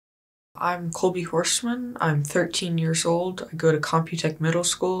I'm Colby Horsman. I'm 13 years old. I go to Computech Middle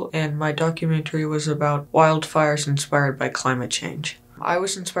School, and my documentary was about wildfires inspired by climate change. I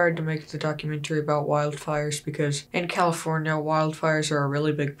was inspired to make the documentary about wildfires because in California, wildfires are a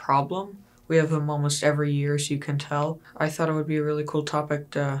really big problem. We have them almost every year, as you can tell. I thought it would be a really cool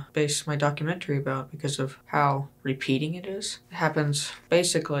topic to base my documentary about because of how repeating it is. It happens,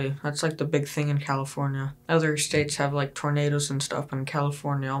 basically, that's like the big thing in California. Other states have like tornadoes and stuff, but in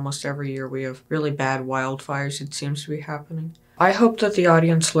California, almost every year we have really bad wildfires, it seems to be happening. I hope that the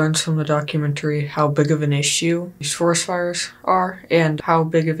audience learns from the documentary how big of an issue these forest fires are and how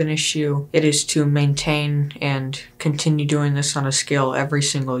big of an issue it is to maintain and continue doing this on a scale every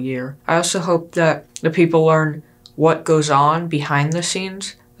single year. I also hope that the people learn what goes on behind the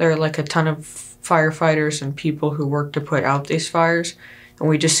scenes. There are like a ton of firefighters and people who work to put out these fires, and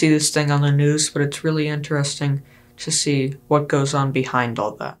we just see this thing on the news, but it's really interesting to see what goes on behind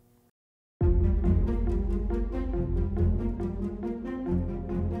all that.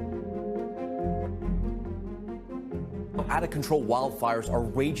 Out-of-control wildfires are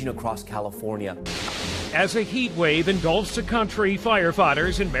raging across California. As a heat wave engulfs the country,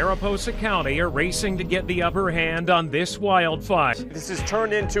 firefighters in Mariposa County are racing to get the upper hand on this wildfire. This has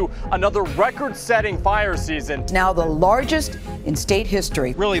turned into another record-setting fire season. Now the largest in state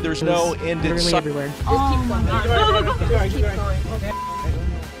history. Really, there's no end in sight. Everywhere. Oh my God. Just keep going. Okay.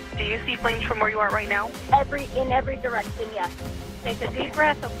 Do you see flames from where you are right now? In every direction, yes. Take a deep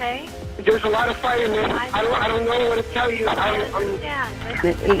breath, okay? There's a lot of fire in there. I don't know what to tell you. At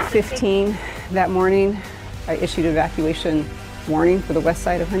 8:15 that morning, I issued evacuation warning for the west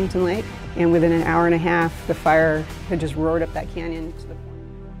side of Huntington Lake, and within an hour and a half, the fire had just roared up that canyon to the point.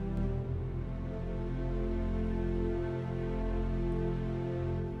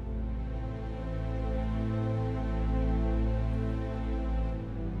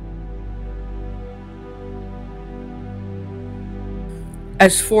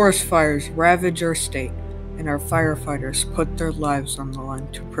 As forest fires ravage our state and our firefighters put their lives on the line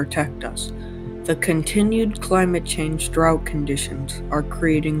to protect us, the continued climate change drought conditions are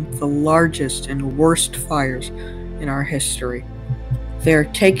creating the largest and worst fires in our history. They are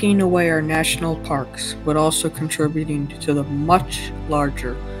taking away our national parks, but also contributing to the much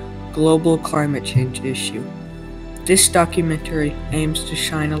larger global climate change issue. This documentary aims to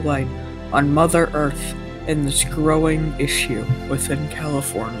shine a light on Mother Earth and this growing issue within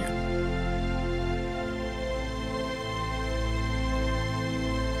California.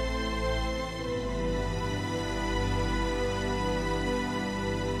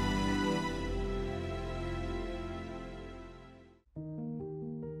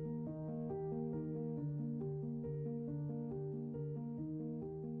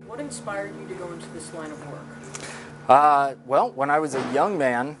 What inspired you to go into this line of work? Well, when I was a young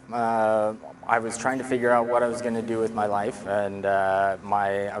man, I was trying to figure out what I was going to do with my life, and I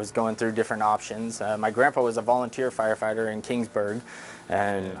was going through different options. My grandpa was a volunteer firefighter in Kingsburg,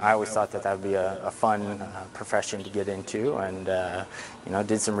 and I always thought that would be a fun profession to get into, and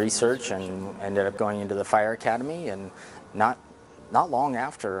did some research and ended up going into the fire academy, and not long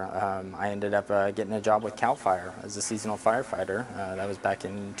after, I ended up getting a job with CAL FIRE as a seasonal firefighter. That was back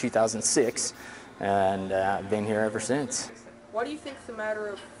in 2006, and I've been here ever since. Why do you think the matter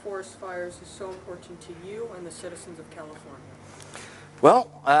of forest fires is so important to you and the citizens of California?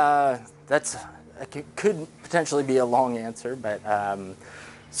 Well, that could potentially be a long answer, but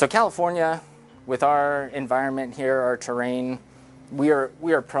so California, with our environment here, our terrain, we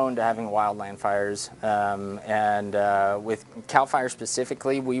are prone to having wildland fires, and with CAL FIRE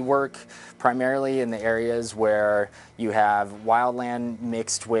specifically, we work primarily in the areas where you have wildland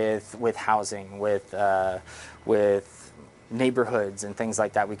mixed with housing, with neighborhoods and things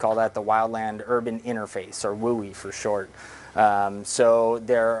like that. We call that the wildland urban interface, or WUI for short. So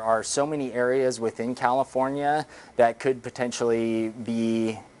there are so many areas within California that could potentially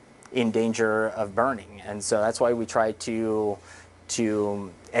be in danger of burning, and so that's why we try to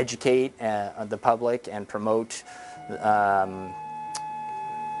educate the public and promote an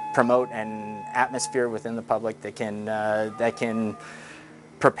atmosphere within the public that can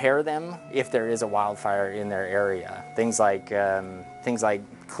prepare them if there is a wildfire in their area. Things like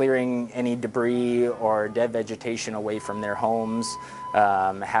clearing any debris or dead vegetation away from their homes,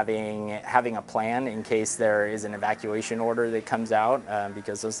 having a plan in case there is an evacuation order that comes out,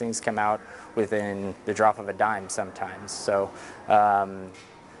 because those things come out within the drop of a dime sometimes. So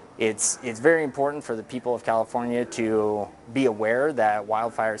it's very important for the people of California to be aware that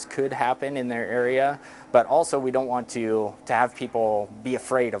wildfires could happen in their area, but also we don't want to have people be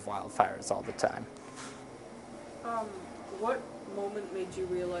afraid of wildfires all the time. What moment made you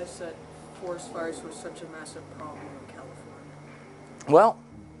realize that forest fires were such a massive problem in California? Well,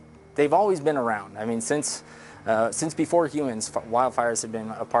 they've always been around. I mean, since before humans, wildfires have been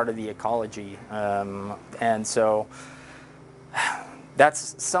a part of the ecology, and so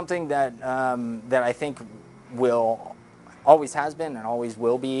that's something that that I think always has been and always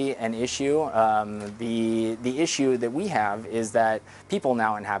will be an issue. The issue that we have is that people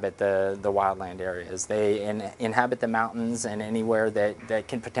now inhabit the wildland areas. They inhabit the mountains and anywhere that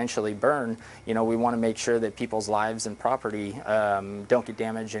can potentially burn. You know, we want to make sure that people's lives and property don't get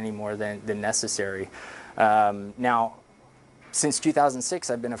damaged any more than necessary. Now, since 2006,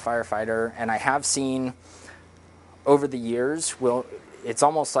 I've been a firefighter, and I have seen over the years, it's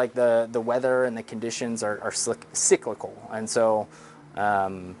almost like the weather and the conditions are cyclical, and so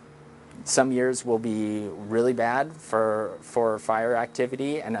some years will be really bad for fire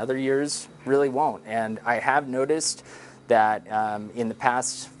activity, and other years really won't. And I have noticed that in the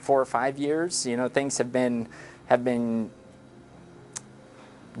past 4 or 5 years, you know, things have been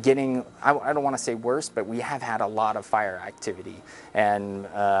getting, I don't want to say worse, but we have had a lot of fire activity and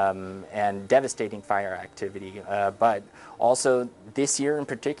devastating fire activity. But also this year in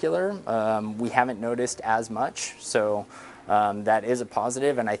particular, we haven't noticed as much. So that is a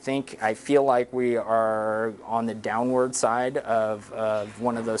positive, and I feel like we are on the downward side of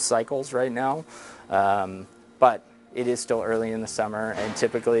one of those cycles right now. But it is still early in the summer, and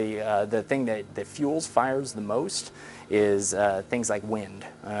typically the thing that fuels fires the most is things like wind.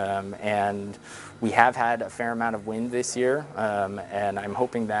 And we have had a fair amount of wind this year, and I'm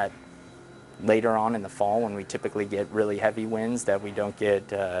hoping that later on in the fall, when we typically get really heavy winds, that we don't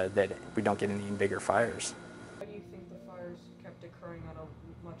get any bigger fires. Why do you think the fires kept occurring on a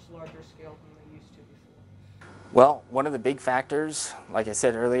much larger scale than they used to before? Well, one of the big factors, like I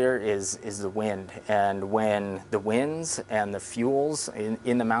said earlier, is the wind. And when the winds and the fuels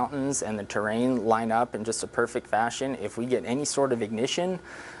in the mountains and the terrain line up in just a perfect fashion, if we get any sort of ignition,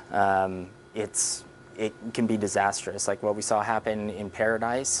 it can be disastrous. Like what we saw happen in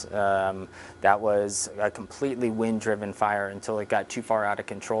Paradise, that was a completely wind-driven fire until it got too far out of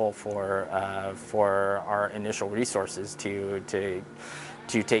control for our initial resources to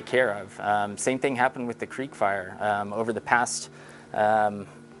take care of. Same thing happened with the Creek Fire. Over the past,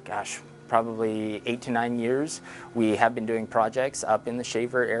 probably 8 to 9 years, we have been doing projects up in the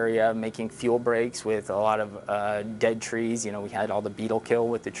Shaver area, making fuel breaks with a lot of dead trees. You know, we had all the beetle kill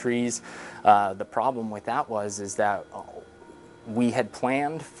with the trees. The problem with that is that we had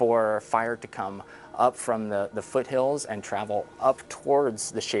planned for fire to come up from the foothills and travel up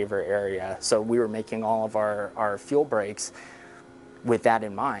towards the Shaver area. So we were making all of our fuel breaks with that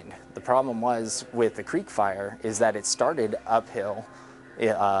in mind. The problem was with the Creek Fire is that it started uphill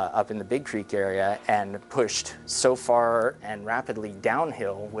up in the Big Creek area and pushed so far and rapidly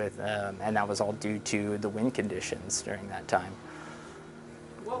downhill and that was all due to the wind conditions during that time.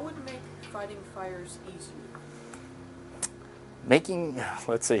 What would make fighting fires easier?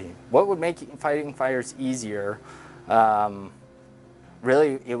 What would make fighting fires easier?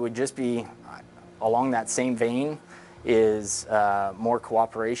 Really, it would just be along that same vein, is more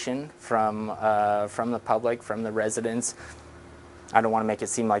cooperation from the public, from the residents. I don't want to make it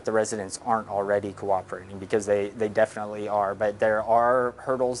seem like the residents aren't already cooperating, because they definitely are, but there are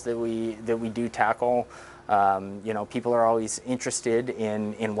hurdles that we do tackle. You know, people are always interested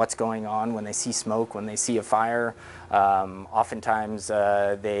in what's going on when they see smoke, when they see a fire. Oftentimes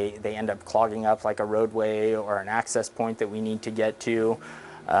they end up clogging up like a roadway or an access point that we need to get to.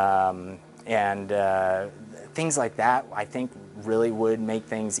 Things like that, I think, really would make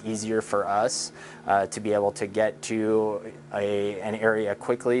things easier for us to be able to get to an area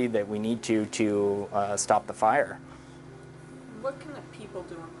quickly that we need to stop the fire. What can the people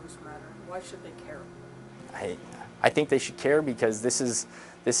do on this matter? Why should they care? I think they should care because this is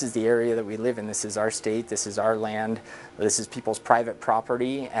the area that we live in. This is our state. This is our land. This is people's private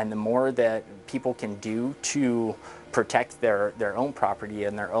property, and the more that people can do to protect their own property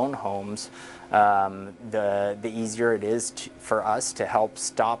and their own homes, the easier it is for us to help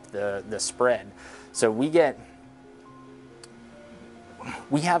stop the spread. So we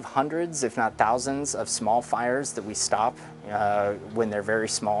have hundreds, if not thousands, of small fires that we stop when they're very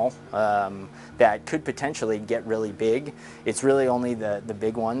small, that could potentially get really big. It's really only the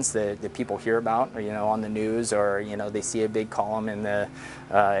big ones that people hear about, you know, on the news, or you know, they see a big column in the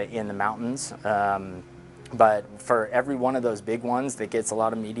mountains. But for every one of those big ones that gets a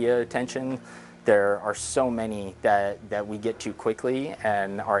lot of media attention, there are so many that we get to quickly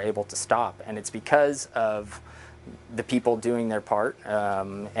and are able to stop. And it's because of the people doing their part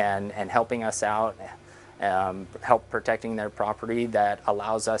and helping us out help protecting their property that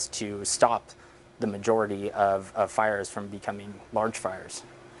allows us to stop the majority of fires from becoming large fires.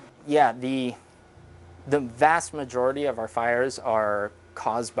 Yeah, the vast majority of our fires are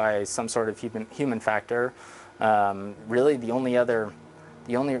caused by some sort of human factor. Really, the only other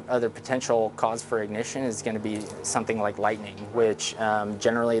potential cause for ignition is going to be something like lightning, which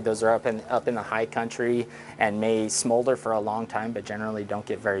generally those are up in the high country and may smolder for a long time, but generally don't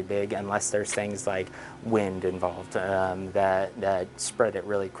get very big unless there's things like wind involved that spread it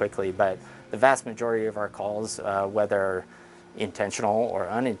really quickly. But the vast majority of our calls, whether intentional or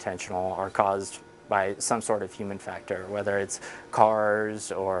unintentional, are caused by some sort of human factor, whether it's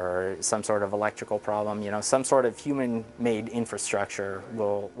cars or some sort of electrical problem. You know, some sort of human-made infrastructure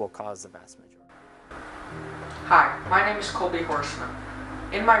will cause the vast majority. Hi, my name is Colby Horsman.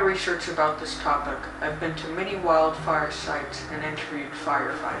 In my research about this topic, I've been to many wildfire sites and interviewed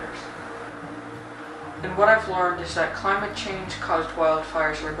firefighters. And what I've learned is that climate change-caused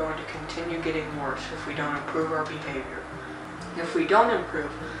wildfires are going to continue getting worse if we don't improve our behavior. If we don't improve,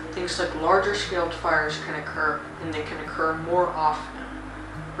 things like larger scaled fires can occur, and they can occur more often.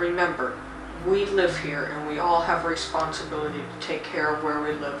 Remember, we live here and we all have a responsibility to take care of where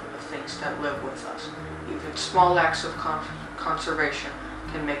we live and the things that live with us. Even small acts of conservation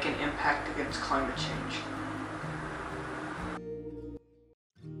can make an impact against climate change.